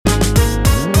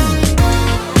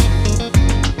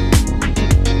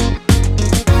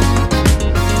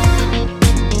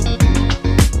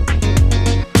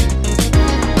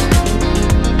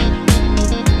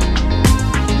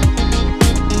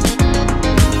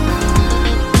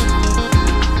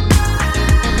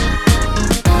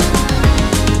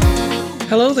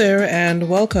Hello there, and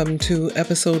welcome to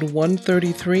episode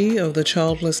 133 of the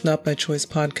Childless Not by Choice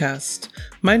podcast.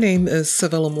 My name is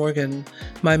Savella Morgan.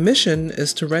 My mission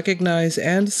is to recognize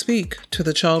and speak to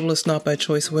the childless not by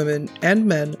choice women and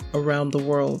men around the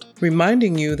world,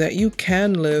 reminding you that you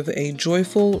can live a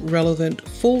joyful, relevant,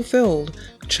 fulfilled,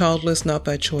 childless not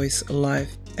by choice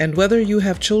life. And whether you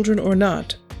have children or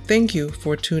not, thank you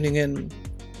for tuning in.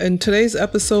 In today's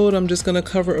episode, I'm just going to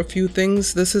cover a few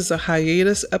things. This is a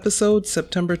hiatus episode,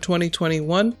 September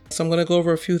 2021. So I'm going to go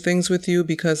over a few things with you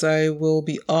because I will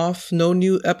be off. No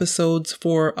new episodes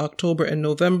for October and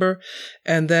November.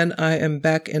 And then I am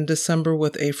back in December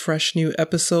with a fresh new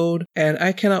episode. And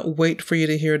I cannot wait for you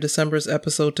to hear December's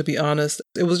episode, to be honest.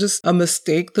 It was just a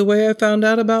mistake the way I found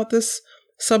out about this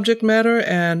subject matter,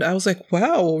 and I was like,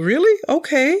 wow, really?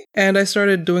 Okay. And I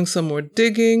started doing some more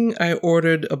digging. I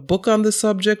ordered a book on the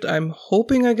subject. I'm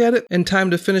hoping I get it in time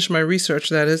to finish my research,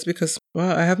 that is, because,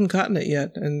 well, I haven't gotten it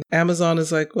yet. And Amazon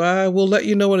is like, well, we'll let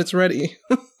you know when it's ready.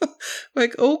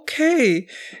 Like, okay,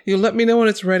 you'll let me know when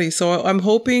it's ready. So I'm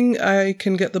hoping I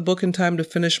can get the book in time to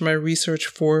finish my research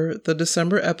for the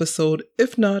December episode.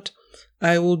 If not,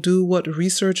 I will do what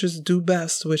researchers do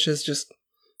best, which is just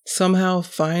somehow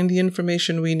find the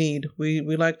information we need. We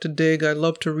like to dig. I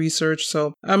love to research.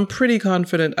 So I'm pretty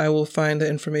confident I will find the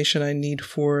information I need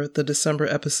for the December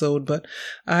episode. But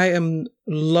I am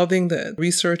loving the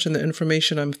research and the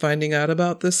information I'm finding out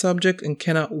about this subject and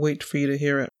cannot wait for you to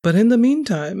hear it. But in the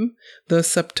meantime, the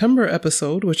September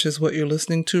episode, which is what you're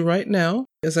listening to right now,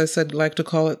 as I said, I like to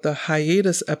call it the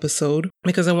hiatus episode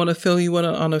because I want to fill you in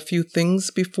on a few things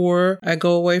before I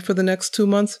go away for the next 2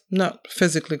 months. Not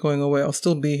physically going away. I'll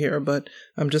still be here, but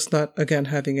I'm just not, again,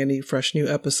 having any fresh new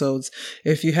episodes.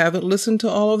 If you haven't listened to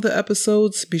all of the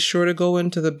episodes, be sure to go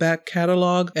into the back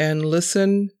catalog and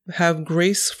listen. Have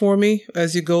grace for me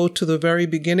as you go to the very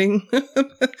beginning.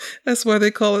 That's why they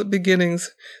call it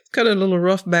beginnings. It's kind of a little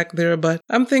rough back there, but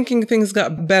I'm thinking things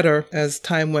got better as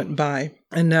time went by.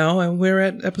 And now we're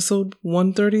at episode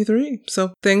 133.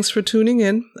 So thanks for tuning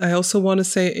in. I also want to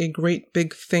say a great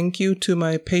big thank you to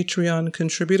my Patreon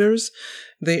contributors.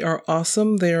 They are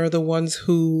awesome. They are the ones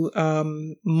who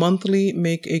monthly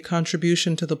make a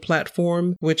contribution to the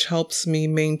platform, which helps me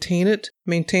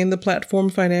maintain the platform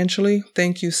financially.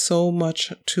 Thank you so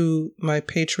much to my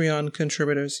Patreon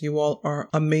contributors. You all are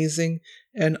amazing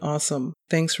and awesome.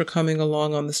 Thanks for coming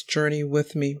along on this journey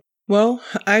with me. Well,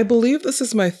 I believe this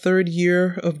is my third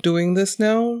year of doing this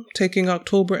now, taking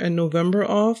October and November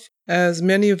off. As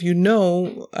many of you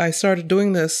know, I started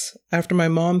doing this after my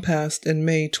mom passed in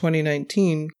May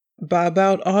 2019. By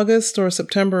about August or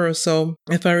September or so,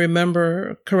 if I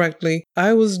remember correctly,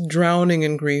 I was drowning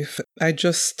in grief. I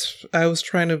was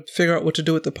trying to figure out what to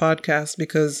do with the podcast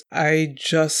because I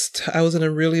was in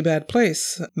a really bad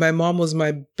place. My mom was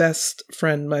my best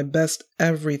friend, my best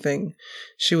everything.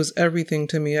 She was everything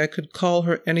to me. I could call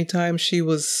her anytime. She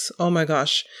was, oh my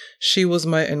gosh, she was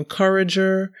my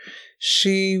encourager.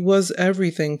 She was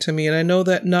everything to me. And I know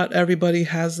that not everybody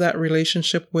has that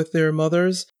relationship with their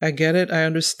mothers. I get it. I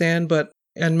understand,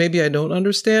 and maybe I don't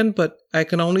understand, but I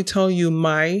can only tell you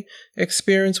my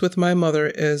experience with my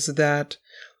mother is that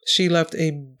she left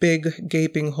a big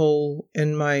gaping hole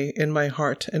in my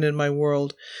heart and in my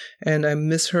world. And I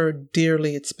miss her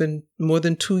dearly. It's been more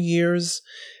than 2 years.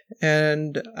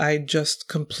 And I just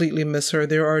completely miss her.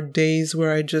 There are days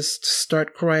where I just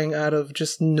start crying out of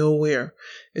just nowhere.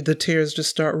 The tears just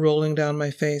start rolling down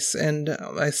my face, and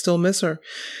I still miss her.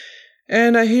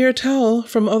 And I hear tell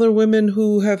from other women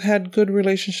who have had good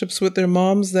relationships with their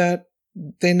moms that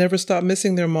they never stop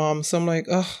missing their mom. So I'm like,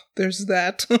 oh, there's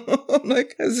that. I'm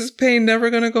like, is this pain never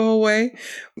going to go away?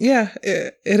 Yeah,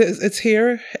 it is. It's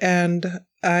here. And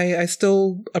I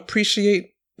still appreciate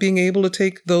being able to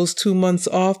take those 2 months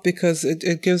off because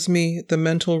it gives me the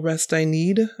mental rest I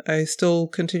need. I still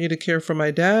continue to care for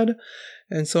my dad.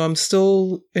 And so I'm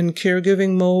still in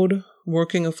caregiving mode,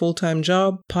 working a full-time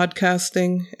job,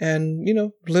 podcasting, and,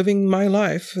 living my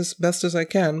life as best as I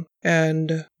can.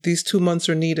 And these 2 months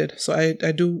are needed. So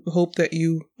I do hope that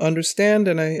you understand,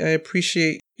 and I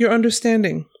appreciate your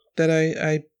understanding that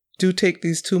I do take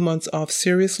these 2 months off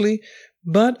seriously.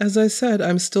 But as I said,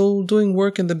 I'm still doing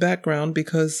work in the background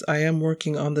because I am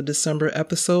working on the December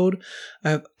episode.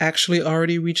 I've actually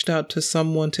already reached out to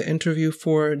someone to interview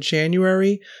for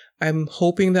January. I'm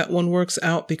hoping that one works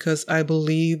out because I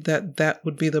believe that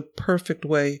would be the perfect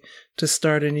way to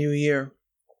start a new year.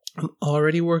 I'm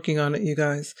already working on it, you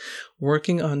guys.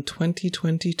 Working on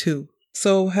 2022.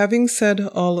 So having said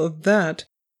all of that,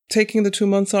 taking the 2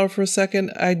 months off for a second,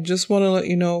 I just want to let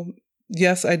you know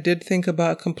yes, I did think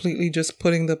about completely just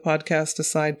putting the podcast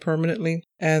aside permanently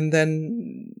and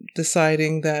then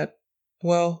deciding that,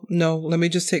 well, no, let me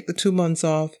just take the 2 months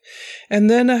off. And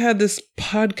then I had this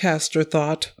podcaster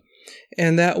thought,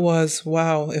 and that was,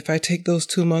 wow, if I take those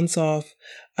 2 months off,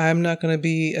 I'm not going to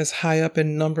be as high up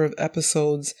in number of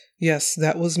episodes. Yes,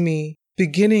 that was me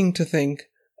beginning to think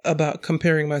about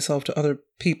comparing myself to other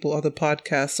people, other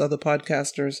podcasts, other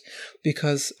podcasters,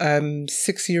 because I'm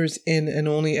 6 years in and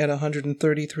only at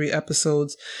 133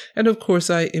 episodes. And of course,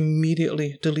 I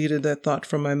immediately deleted that thought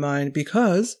from my mind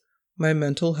because my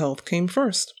mental health came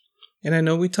first. And I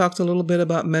know we talked a little bit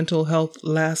about mental health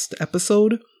last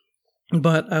episode,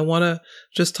 but I want to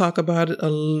just talk about it a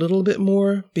little bit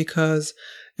more because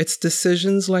it's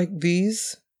decisions like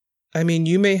these. I mean,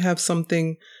 you may have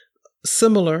something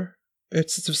similar.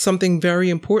 It's something very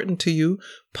important to you.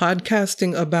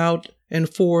 Podcasting about and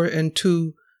for and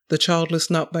to the childless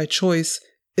not by choice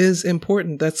is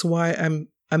important. That's why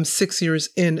I'm 6 years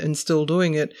in and still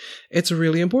doing it. It's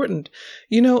really important.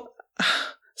 You know,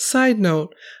 side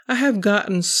note, I have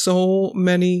gotten so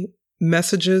many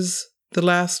messages the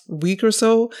last week or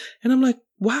so, and I'm like,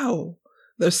 wow,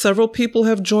 there's several people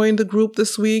have joined the group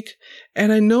this week.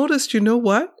 And I noticed, you know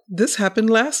what? This happened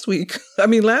last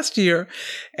year.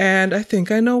 And I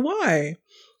think I know why.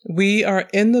 We are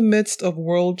in the midst of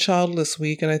World Childless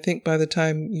Week. And I think by the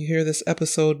time you hear this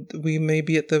episode, we may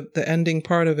be at the ending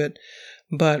part of it.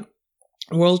 But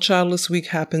World Childless Week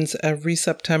happens every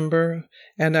September.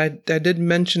 And I did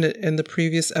mention it in the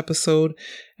previous episode.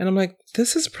 And I'm like,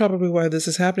 this is probably why this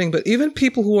is happening. But even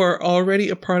people who are already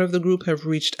a part of the group have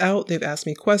reached out. They've asked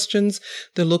me questions.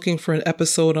 They're looking for an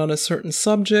episode on a certain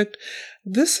subject.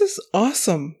 This is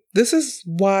awesome. This is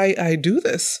why I do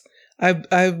this.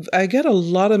 I get a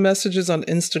lot of messages on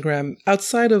Instagram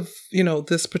outside of,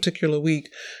 this particular week.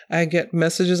 I get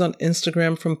messages on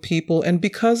Instagram from people. And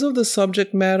because of the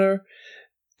subject matter,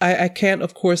 I can't,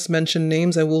 of course, mention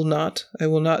names. I will not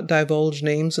divulge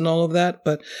names and all of that.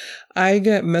 But I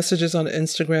get messages on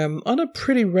Instagram on a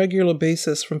pretty regular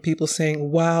basis from people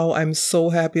saying, wow, I'm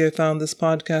so happy I found this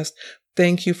podcast.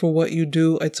 Thank you for what you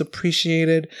do. It's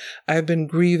appreciated. I've been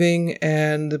grieving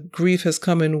and the grief has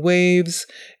come in waves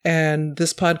and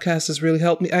this podcast has really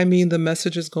helped me. I mean, the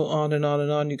messages go on and on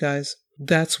and on, you guys.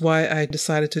 That's why I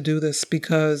decided to do this,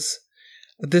 because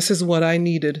this is what I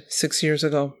needed 6 years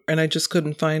ago, and I just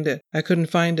couldn't find it. I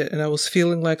couldn't find it, and I was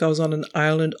feeling like I was on an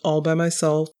island all by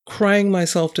myself, crying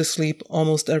myself to sleep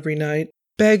almost every night,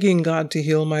 begging God to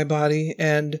heal my body,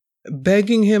 and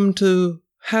begging Him to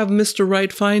have Mr.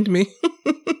 Right find me.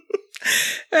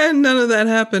 And none of that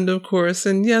happened, of course.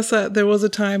 And yes, there was a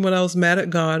time when I was mad at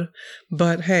God,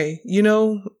 but hey,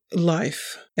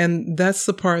 life. And that's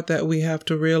the part that we have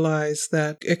to realize,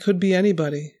 that it could be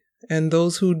anybody. And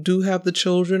those who do have the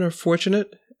children are fortunate.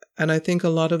 And I think a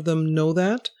lot of them know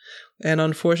that. And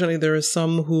unfortunately, there are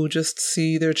some who just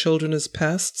see their children as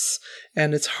pests.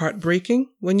 And it's heartbreaking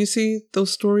when you see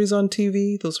those stories on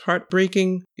TV, those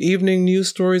heartbreaking evening news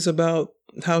stories about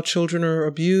how children are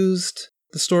abused.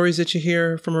 The stories that you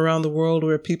hear from around the world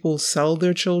where people sell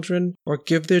their children or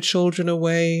give their children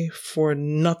away for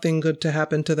nothing good to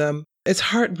happen to them. It's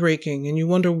heartbreaking. And you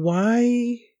wonder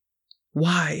why?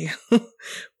 Why?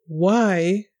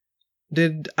 Why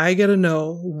did I get a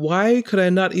no? Why could I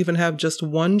not even have just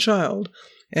one child?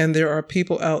 And there are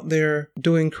people out there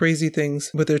doing crazy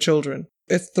things with their children.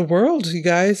 It's the world, you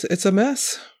guys. It's a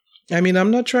mess. I mean,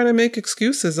 I'm not trying to make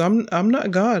excuses. I'm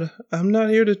not God. I'm not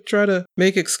here to try to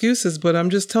make excuses, but I'm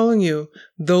just telling you,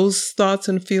 those thoughts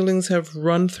and feelings have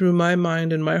run through my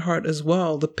mind and my heart as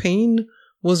well. The pain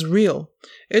was real.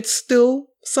 It's still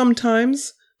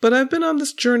sometimes, but I've been on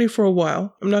this journey for a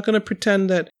while. I'm not going to pretend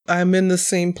that I'm in the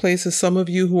same place as some of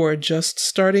you who are just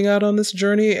starting out on this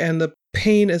journey, and the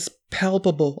pain is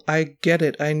palpable. I get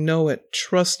it. I know it.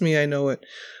 Trust me, I know it.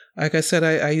 Like I said,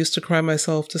 I used to cry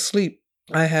myself to sleep.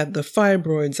 I had the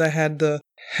fibroids. I had the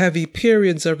heavy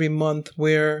periods every month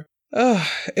where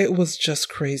it was just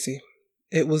crazy.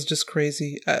 It was just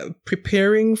crazy.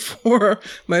 Preparing for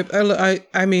my,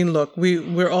 I mean, look,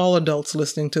 we're all adults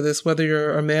listening to this, whether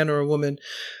you're a man or a woman,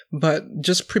 but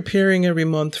just preparing every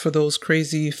month for those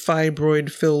crazy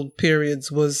fibroid-filled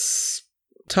periods was,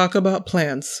 talk about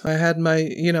plans. I had my,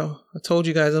 I told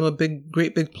you guys I'm a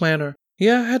great big planner.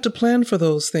 Yeah, I had to plan for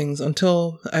those things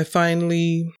until I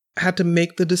finally had to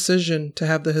make the decision to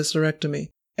have the hysterectomy.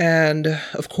 And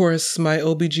of course, my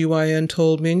OBGYN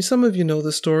told me, and some of you know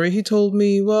the story, he told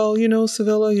me, well,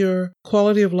 Sevilla, your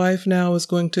quality of life now is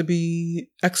going to be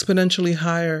exponentially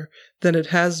higher than it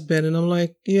has been. And I'm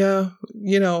like, yeah,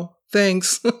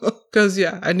 Thanks. Because,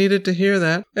 I needed to hear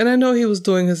that. And I know he was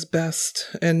doing his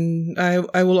best. And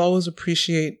I will always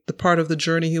appreciate the part of the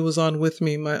journey he was on with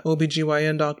me, my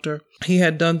OBGYN doctor. He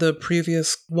had done the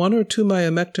previous 1 or 2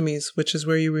 myomectomies, which is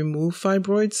where you remove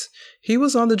fibroids. He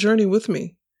was on the journey with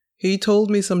me. He told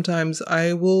me sometimes,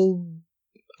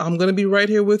 I'm going to be right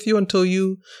here with you until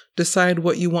you decide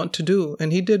what you want to do.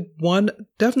 And he did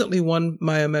definitely one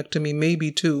myomectomy,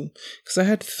 maybe 2, because I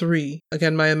had 3.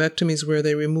 Again, myomectomies where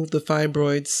they remove the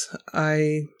fibroids.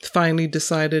 I finally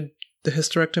decided the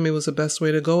hysterectomy was the best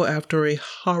way to go after a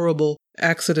horrible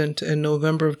accident in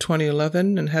November of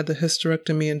 2011 and had the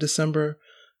hysterectomy in December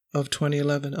of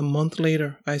 2011. A month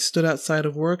later, I stood outside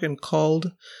of work and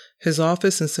called his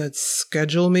office and said,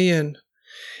 schedule me in.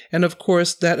 And of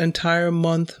course, that entire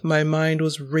month, my mind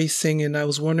was racing and I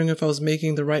was wondering if I was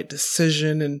making the right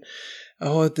decision. And,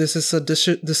 this is a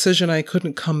decision I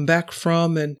couldn't come back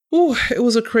from. And, it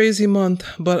was a crazy month,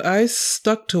 but I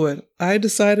stuck to it. I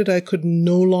decided I could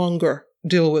no longer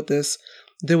deal with this.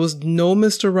 There was no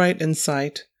Mr. Right in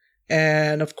sight.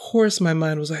 And of course, my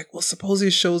mind was like, well, suppose he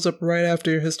shows up right after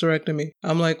your hysterectomy.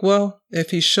 I'm like, well,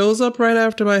 if he shows up right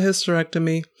after my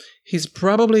hysterectomy, he's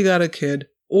probably got a kid.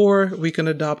 Or we can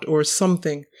adopt or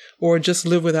something, or just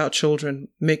live without children,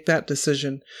 make that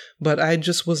decision. But I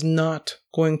just was not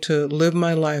going to live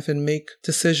my life and make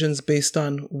decisions based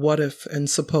on what if and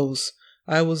suppose.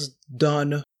 I was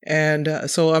done. And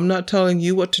so I'm not telling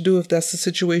you what to do if that's the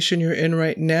situation you're in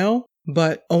right now,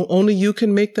 but only you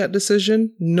can make that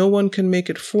decision. No one can make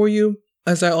it for you.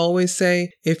 As I always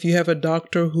say, if you have a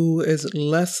doctor who is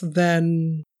less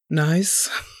than nice,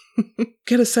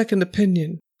 get a second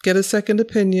opinion. Get a second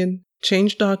opinion.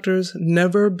 Change doctors.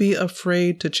 Never be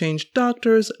afraid to change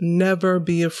doctors. Never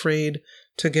be afraid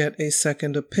to get a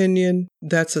second opinion.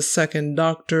 That's a second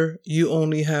doctor. You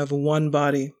only have one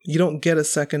body. You don't get a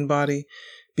second body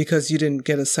because you didn't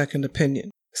get a second opinion.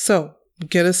 So,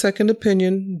 get a second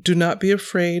opinion. Do not be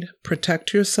afraid.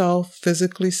 Protect yourself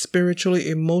physically, spiritually,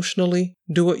 emotionally.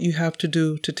 Do what you have to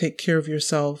do to take care of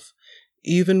yourself.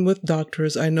 Even with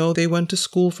doctors, I know they went to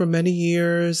school for many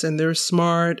years and they're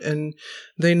smart and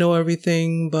they know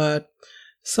everything, but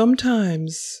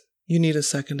sometimes you need a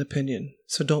second opinion.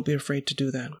 So don't be afraid to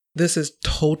do that. This is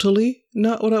totally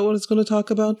not what I was going to talk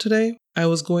about today. I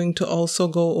was going to also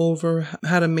go over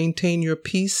how to maintain your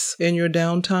peace in your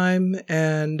downtime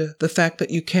and the fact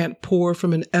that you can't pour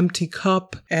from an empty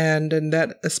cup. And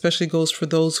that especially goes for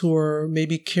those who are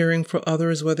maybe caring for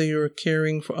others, whether you're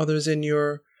caring for others in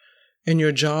your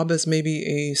job as maybe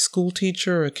a school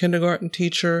teacher or a kindergarten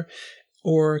teacher,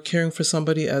 or caring for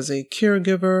somebody as a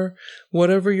caregiver,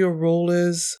 whatever your role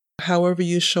is, however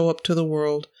you show up to the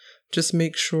world, just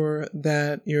make sure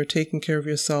that you're taking care of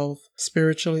yourself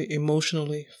spiritually,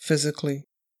 emotionally, physically.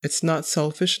 It's not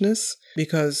selfishness,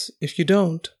 because if you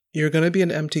don't, you're going to be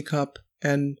an empty cup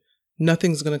and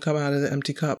nothing's going to come out of the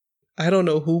empty cup. I don't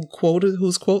know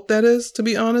whose quote that is, to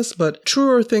be honest, but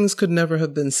truer things could never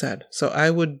have been said. So I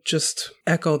would just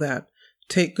echo that.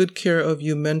 Take good care of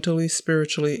you mentally,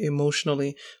 spiritually,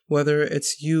 emotionally, whether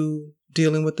it's you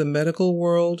dealing with the medical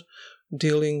world,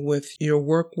 dealing with your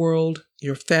work world,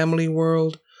 your family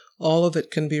world. All of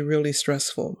it can be really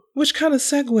stressful, which kind of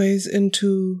segues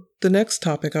into the next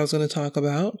topic I was going to talk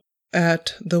about.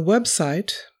 At the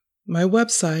website, my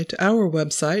website, our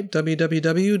website,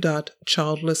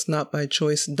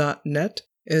 www.childlessnotbychoice.net,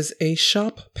 is a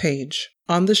shop page.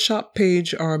 On the shop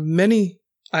page are many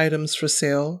items for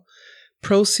sale.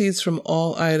 Proceeds from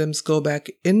all items go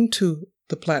back into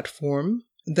the platform.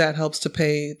 That helps to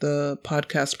pay the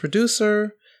podcast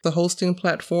producer, the hosting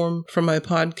platform for my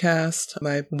podcast,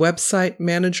 my website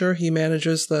manager. He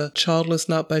manages the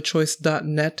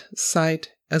childlessnotbychoice.net site,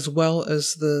 as well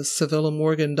as the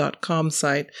SevillaMorgan.com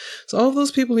site. So all of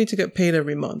those people need to get paid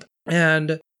every month.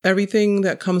 And everything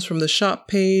that comes from the shop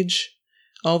page,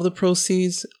 all of the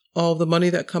proceeds, all of the money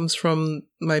that comes from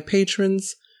my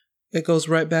patrons, it goes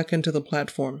right back into the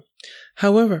platform.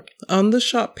 However, on the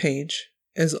shop page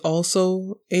is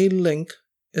also a link.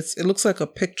 It looks like a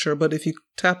picture, but if you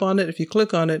tap on it, if you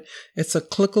click on it, it's a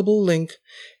clickable link,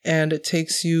 and it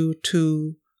takes you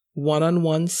to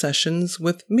one-on-one sessions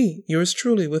with me, yours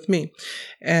truly, with me.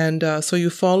 And so you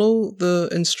follow the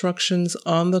instructions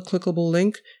on the clickable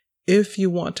link. If you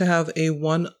want to have a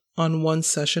one-on-one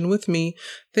session with me, I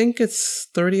think it's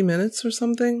 30 minutes or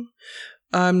something.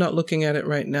 I'm not looking at it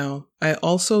right now. I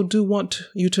also do want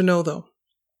you to know, though,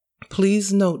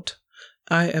 please note,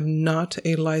 I am not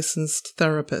a licensed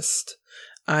therapist.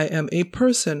 I am a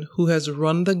person who has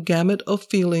run the gamut of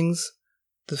feelings,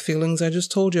 the feelings I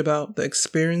just told you about, the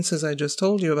experiences I just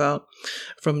told you about,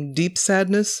 from deep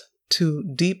sadness to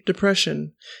deep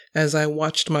depression as I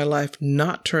watched my life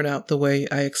not turn out the way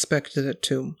I expected it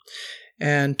to,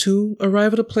 and to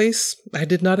arrive at a place I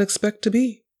did not expect to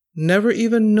be, never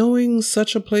even knowing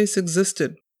such a place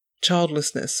existed,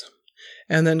 childlessness,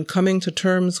 and then coming to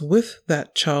terms with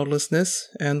that childlessness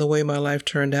and the way my life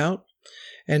turned out.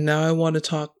 And now I want to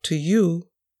talk to you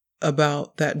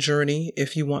about that journey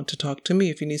if you want to talk to me,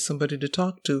 if you need somebody to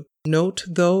talk to. Note,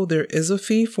 though, there is a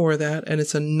fee for that, and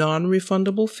it's a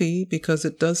non-refundable fee because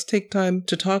it does take time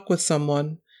to talk with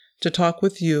someone, to talk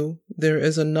with you. There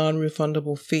is a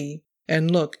non-refundable fee. And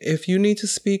look, if you need to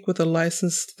speak with a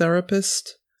licensed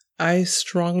therapist, I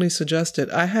strongly suggest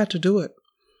it. I had to do it.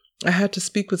 I had to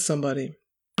speak with somebody.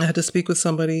 I had to speak with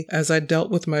somebody as I dealt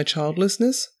with my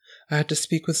childlessness. I had to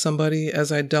speak with somebody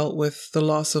as I dealt with the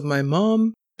loss of my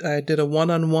mom. I did a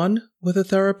one-on-one with a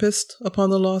therapist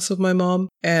upon the loss of my mom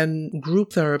and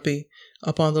group therapy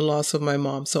upon the loss of my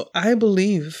mom. So I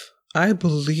believe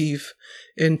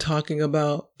in talking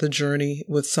about the journey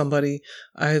with somebody,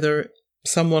 either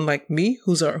someone like me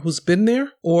who's been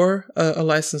there or a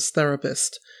licensed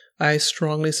therapist. I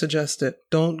strongly suggest it.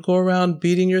 Don't go around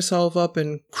beating yourself up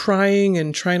and crying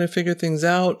and trying to figure things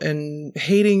out and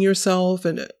hating yourself.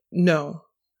 And no.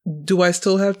 Do I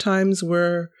still have times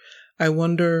where I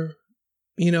wonder,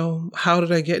 how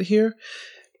did I get here?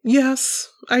 Yes,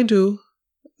 I do.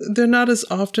 They're not as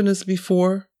often as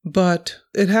before, but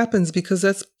it happens because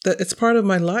it's part of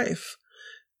my life.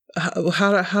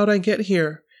 How'd I get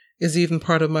here is even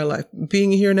part of my life.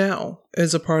 Being here now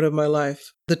is a part of my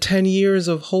life. The 10 years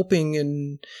of hoping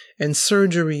and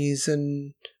surgeries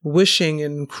and wishing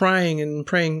and crying and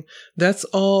praying, that's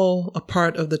all a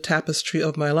part of the tapestry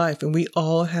of my life. And we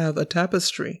all have a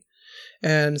tapestry.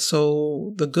 And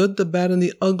so the good, the bad, and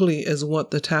the ugly is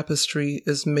what the tapestry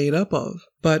is made up of.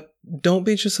 But don't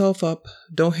beat yourself up.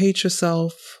 Don't hate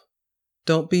yourself.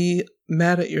 Don't be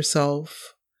mad at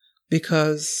yourself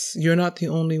because you're not the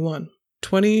only one.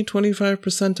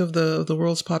 25% of the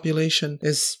world's population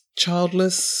is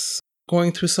childless,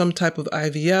 going through some type of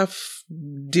IVF,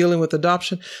 dealing with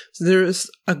adoption. So there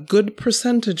is a good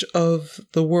percentage of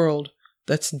the world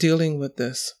that's dealing with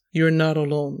this. You're not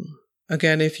alone.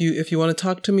 Again, if you want to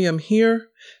talk to me, I'm here.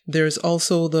 There's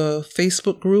also the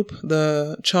Facebook group,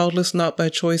 the Childless Not by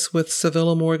Choice with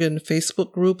Sevilla Morgan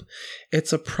Facebook group.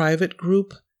 It's a private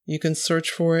group. You can search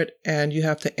for it, and you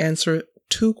have to answer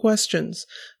 2 questions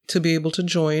to be able to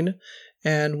join.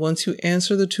 And once you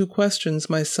answer the 2 questions,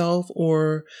 myself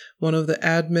or one of the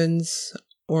admins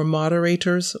or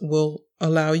moderators will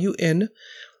allow you in.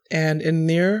 And in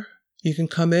there, you can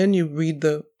come in, you read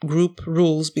the group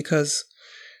rules because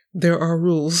there are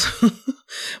rules.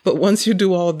 But once you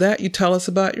do all of that, you tell us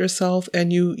about yourself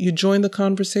and you join the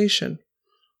conversation.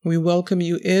 We welcome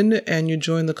you in and you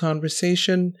join the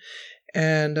conversation.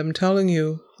 And I'm telling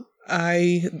you,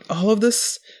 all of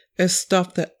this is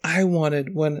stuff that I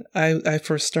wanted when I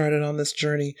first started on this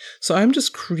journey. So I'm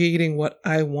just creating what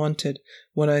I wanted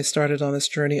when I started on this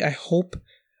journey. I hope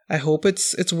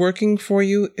it's working for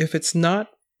you. If it's not,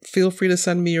 feel free to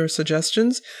send me your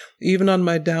suggestions. Even on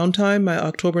my downtime, my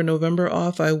October, November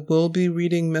off, I will be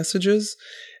reading messages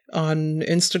on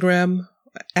Instagram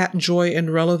at Joy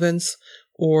and Relevance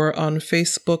or on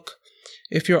Facebook.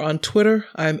 If you're on Twitter,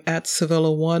 I'm at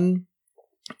Sevilla1.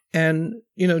 And,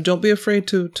 don't be afraid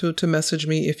to message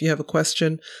me if you have a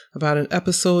question about an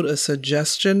episode, a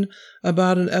suggestion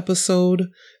about an episode,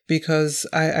 because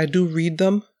I do read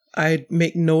them. I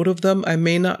make note of them. I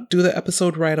may not do the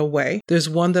episode right away. There's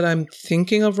one that I'm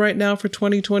thinking of right now for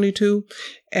 2022,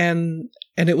 and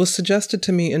it was suggested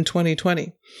to me in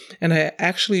 2020. And I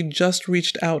actually just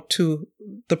reached out to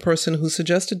the person who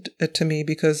suggested it to me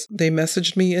because they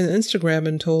messaged me in Instagram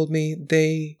and told me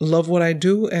they love what I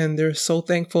do and they're so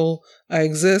thankful I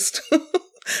exist.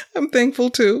 I'm thankful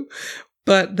too.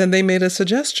 But then they made a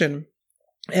suggestion.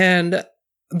 And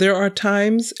there are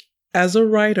times as a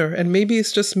writer, and maybe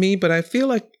it's just me, but I feel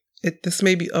like this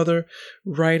may be other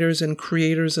writers and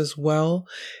creators as well.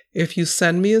 If you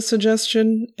send me a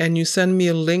suggestion and you send me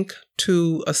a link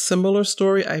to a similar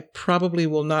story, I probably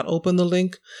will not open the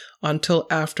link until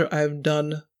after I've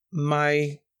done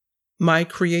my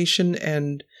creation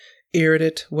and aired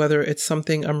it, whether it's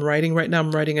something I'm writing right now.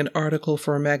 I'm writing an article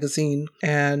for a magazine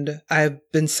and I've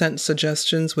been sent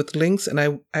suggestions with links, and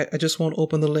I just won't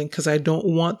open the link because I don't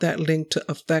want that link to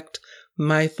affect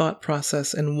my thought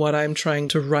process and what I'm trying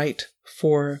to write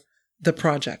for the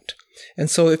project. And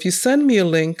so if you send me a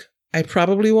link, I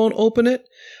probably won't open it.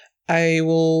 I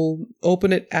will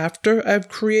open it after I've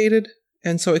created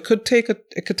And so it could take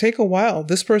a while.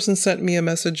 This person sent me a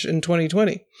message in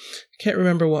 2020. I can't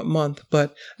remember what month,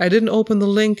 but I didn't open the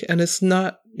link, and it's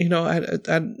not,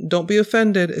 I don't be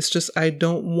offended. It's just I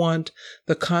don't want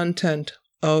the content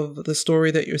of the story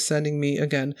that you're sending me,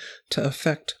 again, to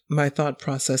affect my thought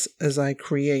process as I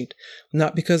create.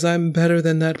 Not because I'm better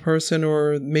than that person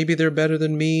or maybe they're better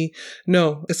than me.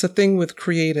 No, it's a thing with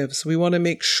creatives. We want to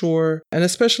make sure, and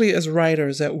especially as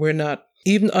writers, that we're not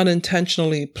even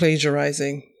unintentionally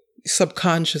plagiarizing,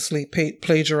 subconsciously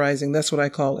plagiarizing. That's what I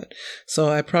call it. So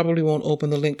I probably won't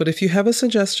open the link. But if you have a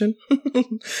suggestion,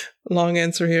 long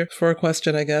answer here for a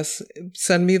question, I guess,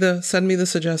 send me the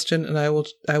suggestion, and I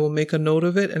will make a note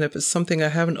of it. And if it's something I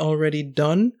haven't already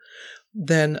done,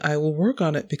 then I will work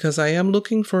on it, because I am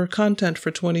looking for content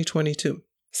for 2022.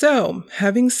 So,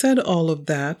 having said all of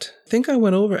that, I think I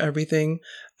went over everything.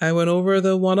 I went over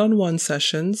the one-on-one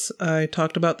sessions. I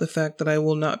talked about the fact that I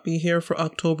will not be here for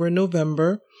October and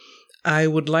November. I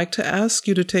would like to ask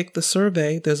you to take the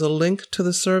survey. There's a link to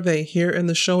the survey here in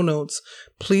the show notes.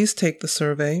 Please take the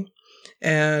survey.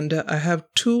 And I have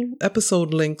 2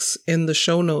 episode links in the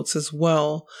show notes as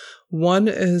well. One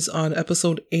is on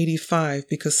episode 85,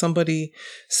 because somebody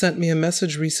sent me a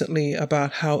message recently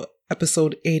about how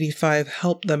episode 85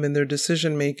 helped them in their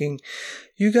decision making.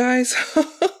 You guys,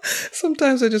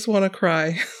 sometimes I just want to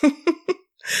cry.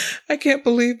 I can't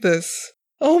believe this.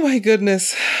 Oh my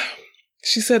goodness.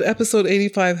 She said episode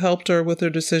 85 helped her with her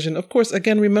decision. Of course,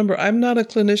 again, remember, I'm not a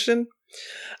clinician.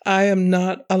 I am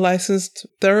not a licensed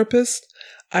therapist.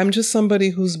 I'm just somebody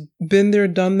who's been there,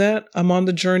 done that. I'm on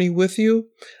the journey with you.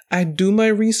 I do my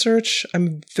research.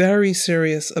 I'm very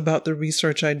serious about the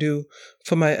research I do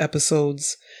for my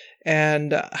episodes.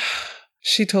 And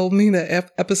she told me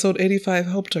that episode 85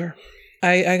 helped her.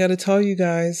 I got to tell you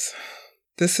guys,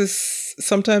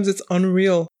 sometimes it's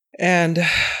unreal. And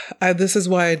this is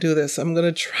why I do this. I'm going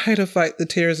to try to fight the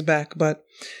tears back, but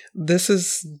this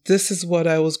is what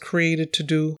I was created to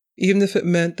do. Even if it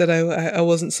meant that I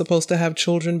wasn't supposed to have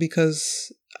children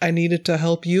because I needed to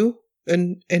help you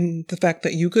and the fact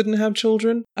that you couldn't have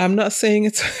children. I'm not saying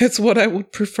it's what I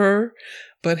would prefer,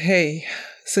 but hey,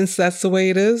 since that's the way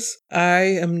it is,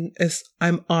 I'm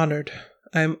honored.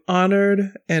 I'm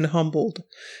honored and humbled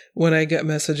when I get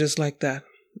messages like that.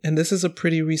 And this is a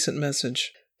pretty recent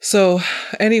message. So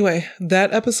anyway,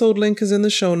 that episode link is in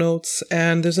the show notes,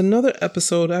 and there's another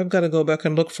episode. I've got to go back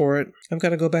and look for it. I've got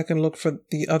to go back and look for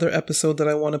the other episode that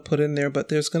I want to put in there, but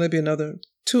there's going to be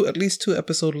at least two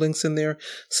episode links in there.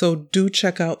 So do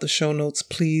check out the show notes.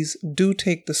 Please do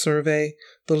take the survey.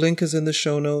 The link is in the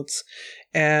show notes,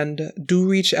 and do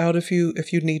reach out if you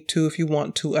need to, if you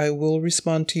want to. I will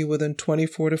respond to you within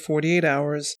 24 to 48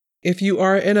 hours. If you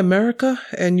are in America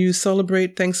and you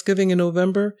celebrate Thanksgiving in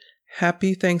November,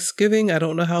 Happy Thanksgiving. I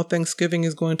don't know how Thanksgiving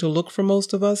is going to look for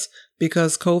most of us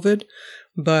because COVID,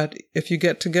 but if you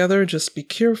get together, just be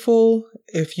careful.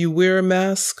 If you wear a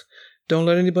mask, don't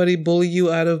let anybody bully you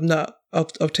out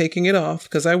of taking it off,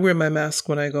 because I wear my mask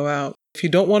when I go out. If you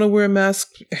don't want to wear a mask,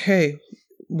 hey,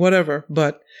 whatever,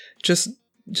 but just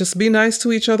be nice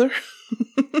to each other.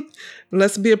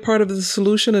 Let's be a part of the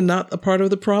solution and not a part of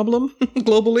the problem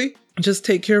globally. Just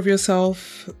take care of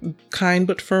yourself. Kind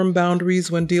but firm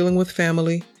boundaries when dealing with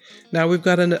family. Now we've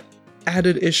got an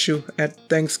added issue at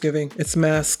Thanksgiving. It's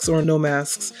masks or no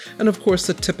masks. And of course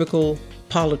the typical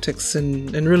politics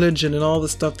and religion and all the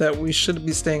stuff that we should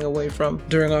be staying away from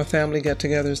during our family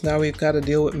get-togethers. Now we've got to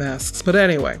deal with masks. But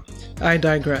anyway, I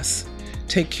digress.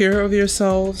 Take care of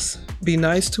yourselves. Be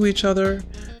nice to each other.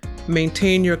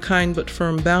 Maintain your kind but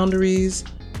firm boundaries.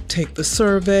 Take the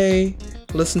survey.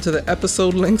 Listen to the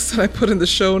episode links that I put in the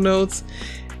show notes.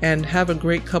 And have a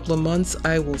great couple of months.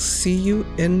 I will see you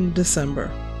in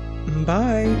December.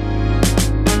 Bye.